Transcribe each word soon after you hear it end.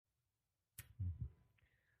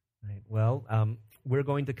right. Well, we're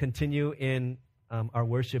going to continue in our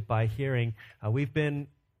worship by hearing. We've been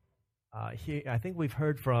here. I think we've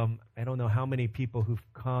heard from, I don't know how many people who've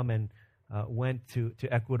come and went to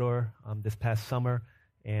Ecuador this past summer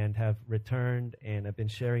and have returned and have been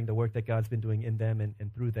sharing the work that God's been doing in them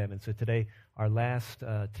and through them. And so today, our last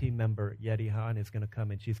team member, Yeri Han, is going to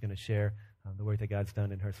come and she's going to share the work that God's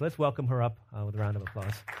done in her. So let's welcome her up with a round of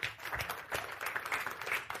applause.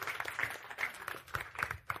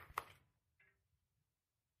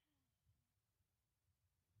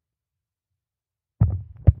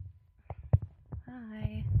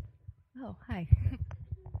 Hi. Oh, hi.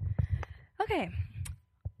 Okay.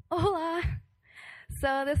 Hola.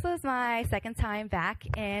 So this was my second time back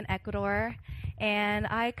in Ecuador, and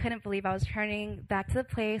I couldn't believe I was returning back to the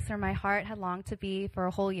place where my heart had longed to be for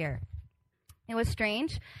a whole year. It was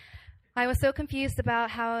strange. I was so confused about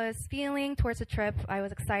how I was feeling towards the trip. I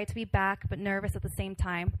was excited to be back, but nervous at the same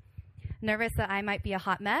time. Nervous that I might be a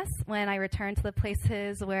hot mess when I returned to the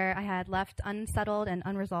places where I had left unsettled and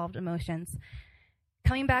unresolved emotions.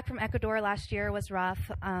 Coming back from Ecuador last year was rough.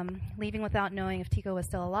 Leaving without knowing if Tico was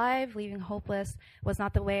still alive, leaving hopeless, was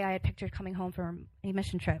not the way I had pictured coming home from a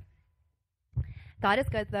mission trip. God is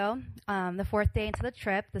good, though. The fourth day into the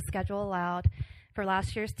trip, the schedule allowed for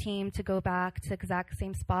last year's team to go back to the exact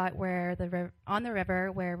same spot where on the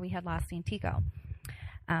river where we had last seen Tico.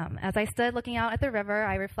 As I stood looking out at the river,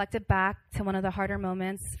 I reflected back to one of the harder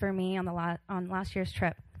moments for me on last year's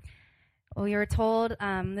trip. We were told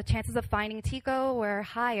the chances of finding Tico were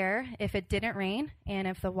higher if it didn't rain and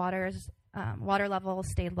if the water level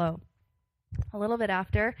stayed low. A little bit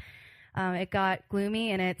after, it got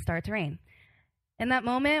gloomy and it started to rain. In that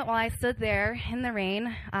moment, while I stood there in the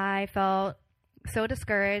rain, I felt so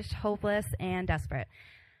discouraged, hopeless, and desperate.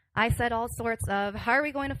 I said all sorts of, how are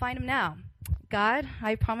we going to find him now? God,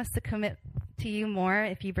 I promise to commit to you more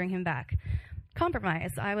if you bring him back.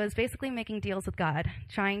 Compromise. I was basically making deals with God,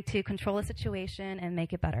 trying to control the situation and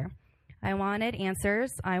make it better. I wanted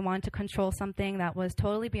answers. I wanted to control something that was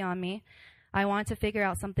totally beyond me. I wanted to figure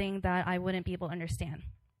out something that I wouldn't be able to understand.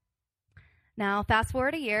 Now, fast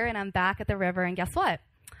forward a year, and I'm back at the river, and guess what?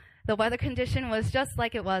 The weather condition was just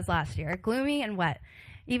like it was last year, gloomy and wet.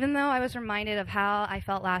 Even though I was reminded of how I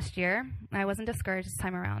felt last year, I wasn't discouraged this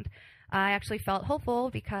time around. I actually felt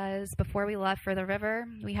hopeful because before we left for the river,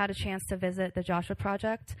 we had a chance to visit the Joshua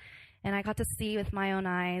Project, and I got to see with my own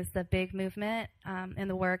eyes the big movement and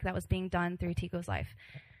the work that was being done through Tico's life.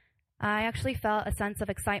 I actually felt a sense of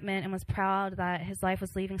excitement and was proud that his life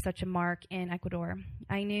was leaving such a mark in Ecuador.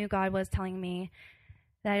 I knew God was telling me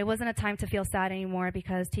that it wasn't a time to feel sad anymore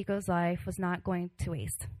because Tico's life was not going to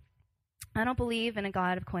waste. I don't believe in a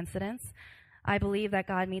God of coincidence. I believe that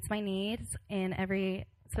God meets my needs in every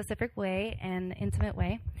specific way and intimate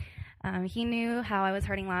way. He knew how I was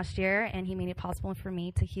hurting last year, and he made it possible for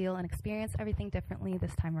me to heal and experience everything differently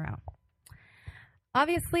this time around.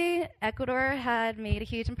 Obviously, Ecuador had made a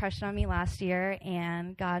huge impression on me last year,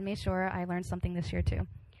 and God made sure I learned something this year too.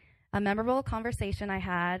 A memorable conversation I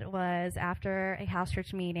had was after a house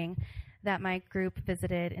church meeting that my group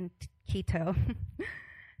visited in Quito.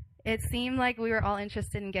 It seemed like we were all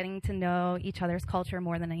interested in getting to know each other's culture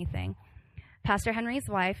more than anything. Pastor Henry's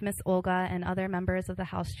wife, Miss Olga, and other members of the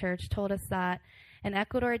house church told us that in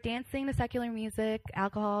Ecuador, dancing to secular music,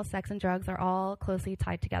 alcohol, sex, and drugs are all closely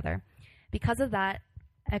tied together. Because of that,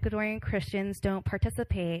 Ecuadorian Christians don't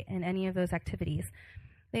participate in any of those activities.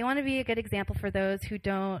 They want to be a good example for those who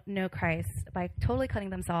don't know Christ by totally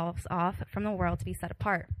cutting themselves off from the world to be set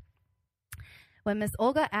apart. When Miss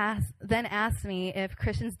Olga then asked me if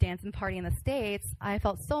Christians dance and party in the States, I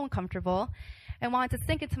felt so uncomfortable and wanted to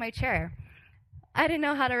sink into my chair. I didn't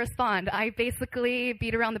know how to respond. I basically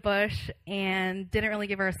beat around the bush and didn't really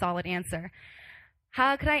give her a solid answer.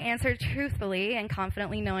 How could I answer truthfully and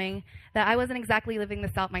confidently knowing that I wasn't exactly living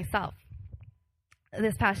this out myself?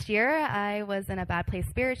 This past year, I was in a bad place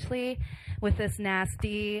spiritually with this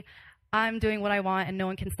nasty, I'm doing what I want and no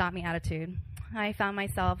one can stop me attitude. I found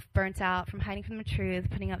myself burnt out from hiding from the truth,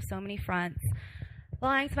 putting up so many fronts,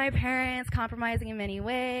 lying to my parents, compromising in many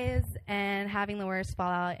ways, and having the worst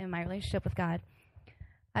fallout in my relationship with God.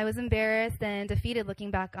 I was embarrassed and defeated looking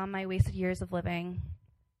back on my wasted years of living.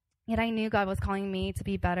 Yet I knew God was calling me to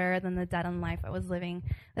be better than the dead-end life I was living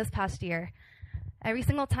this past year. Every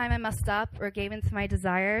single time I messed up or gave in to my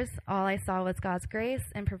desires, all I saw was God's grace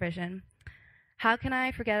and provision. How can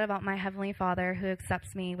I forget about my Heavenly Father who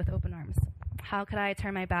accepts me with open arms? How could I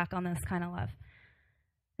turn my back on this kind of love?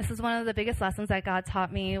 This is one of the biggest lessons that God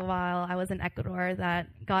taught me while I was in Ecuador,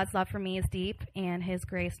 that God's love for me is deep and his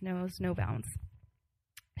grace knows no bounds.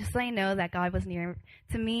 just letting you know that God was near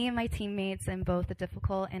to me and my teammates in both the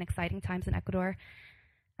difficult and exciting times in Ecuador.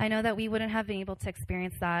 I know that we wouldn't have been able to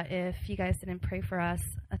experience that if you guys didn't pray for us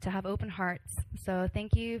to have open hearts. So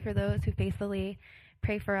thank you for those who faithfully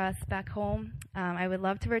pray for us back home. I would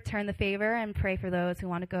love to return the favor and pray for those who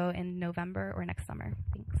want to go in November or next summer.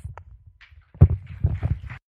 Thanks.